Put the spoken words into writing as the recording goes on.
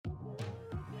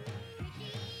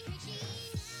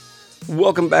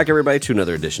Welcome back, everybody, to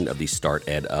another edition of the Start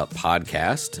Ed Up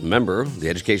podcast. Member, the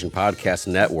Education Podcast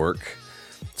Network.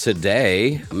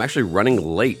 Today, I'm actually running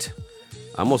late.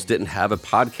 I almost didn't have a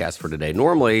podcast for today.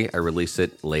 Normally, I release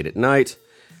it late at night,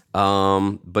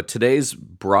 but today's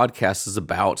broadcast is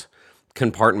about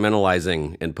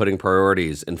compartmentalizing and putting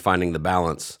priorities and finding the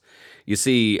balance. You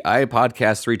see, I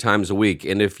podcast 3 times a week,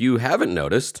 and if you haven't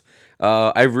noticed,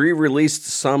 I've re-released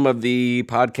some of the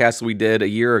podcasts we did a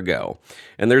year ago,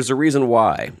 and there's a reason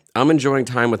why. I'm enjoying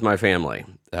time with my family.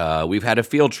 We've had a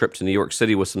field trip to New York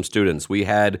City with some students. We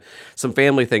had some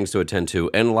family things to attend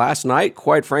to, and last night,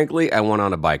 quite frankly, I went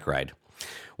on a bike ride.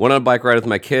 Went on a bike ride with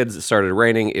my kids. It started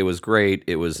raining. It was great.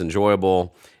 It was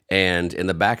enjoyable, and in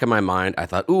the back of my mind, I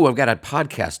thought, ooh, I've got a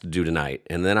podcast to do tonight,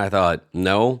 and then I thought,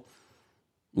 no,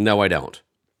 I don't.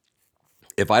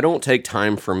 If I don't take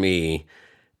time for me,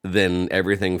 then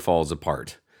everything falls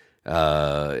apart.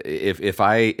 If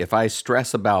I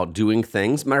stress about doing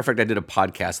things, matter of fact, I did a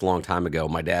podcast a long time ago.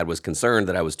 My dad was concerned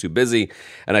that I was too busy,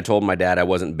 and I told my dad I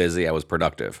wasn't busy, I was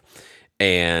productive.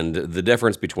 And the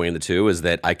difference between the two is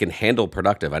that I can handle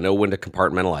productive. I know when to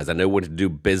compartmentalize. I know when to do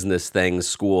business things,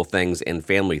 school things, and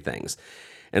family things.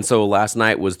 And so last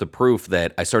night was the proof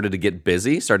that I started to get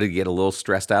busy, started to get a little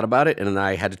stressed out about it, and then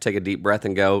I had to take a deep breath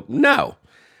and go, no,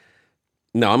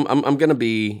 I'm gonna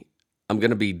be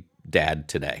dad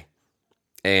today.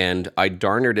 And I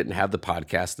darn near didn't have the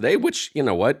podcast today, which, you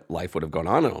know what, life would have gone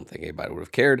on. I don't think anybody would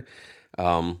have cared.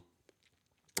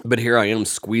 But here I am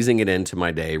squeezing it into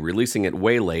my day, releasing it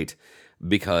way late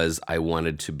because I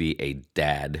wanted to be a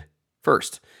dad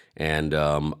first. And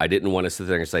I didn't want to sit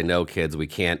there and say, no, kids, we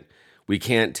can't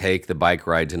take the bike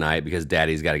ride tonight because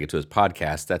daddy's got to get to his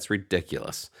podcast. That's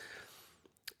ridiculous.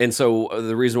 And so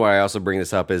the reason why I also bring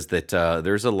this up is that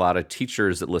there's a lot of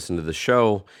teachers that listen to the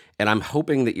show, and I'm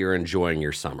hoping that you're enjoying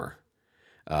your summer.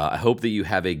 I hope that you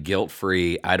have a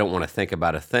guilt-free, I don't want to think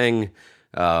about a thing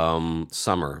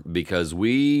summer, because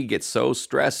we get so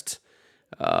stressed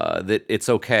that it's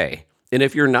okay. And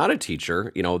if you're not a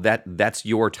teacher, you know, that's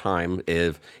your time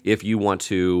if you want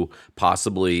to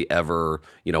possibly ever,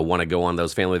 you know, want to go on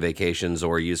those family vacations,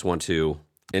 or you just want to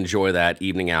enjoy that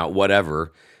evening out,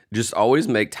 whatever. Just always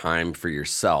make time for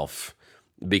yourself,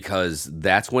 because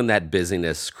that's when that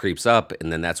busyness creeps up,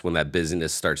 and then that's when that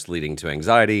busyness starts leading to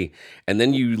anxiety, and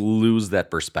then you lose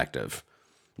that perspective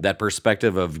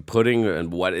of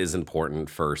putting what is important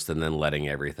first and then letting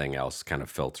everything else kind of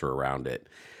filter around it.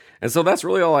 And so that's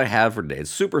really all I have for today. It's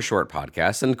a super short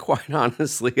podcast, and quite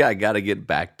honestly, I got to get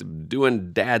back to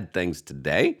doing dad things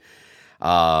today.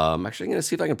 I'm actually going to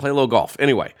see if I can play a little golf.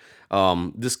 Anyway,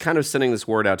 just kind of sending this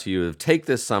word out to you of take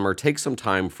this summer, take some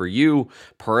time for you,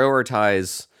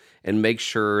 prioritize, and make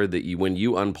sure that when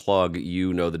you unplug,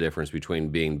 you know the difference between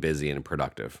being busy and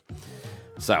productive.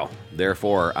 So,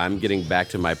 therefore, I'm getting back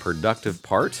to my productive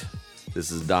part. This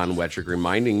is Don Wettrick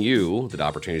reminding you that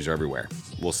opportunities are everywhere.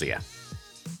 We'll see ya.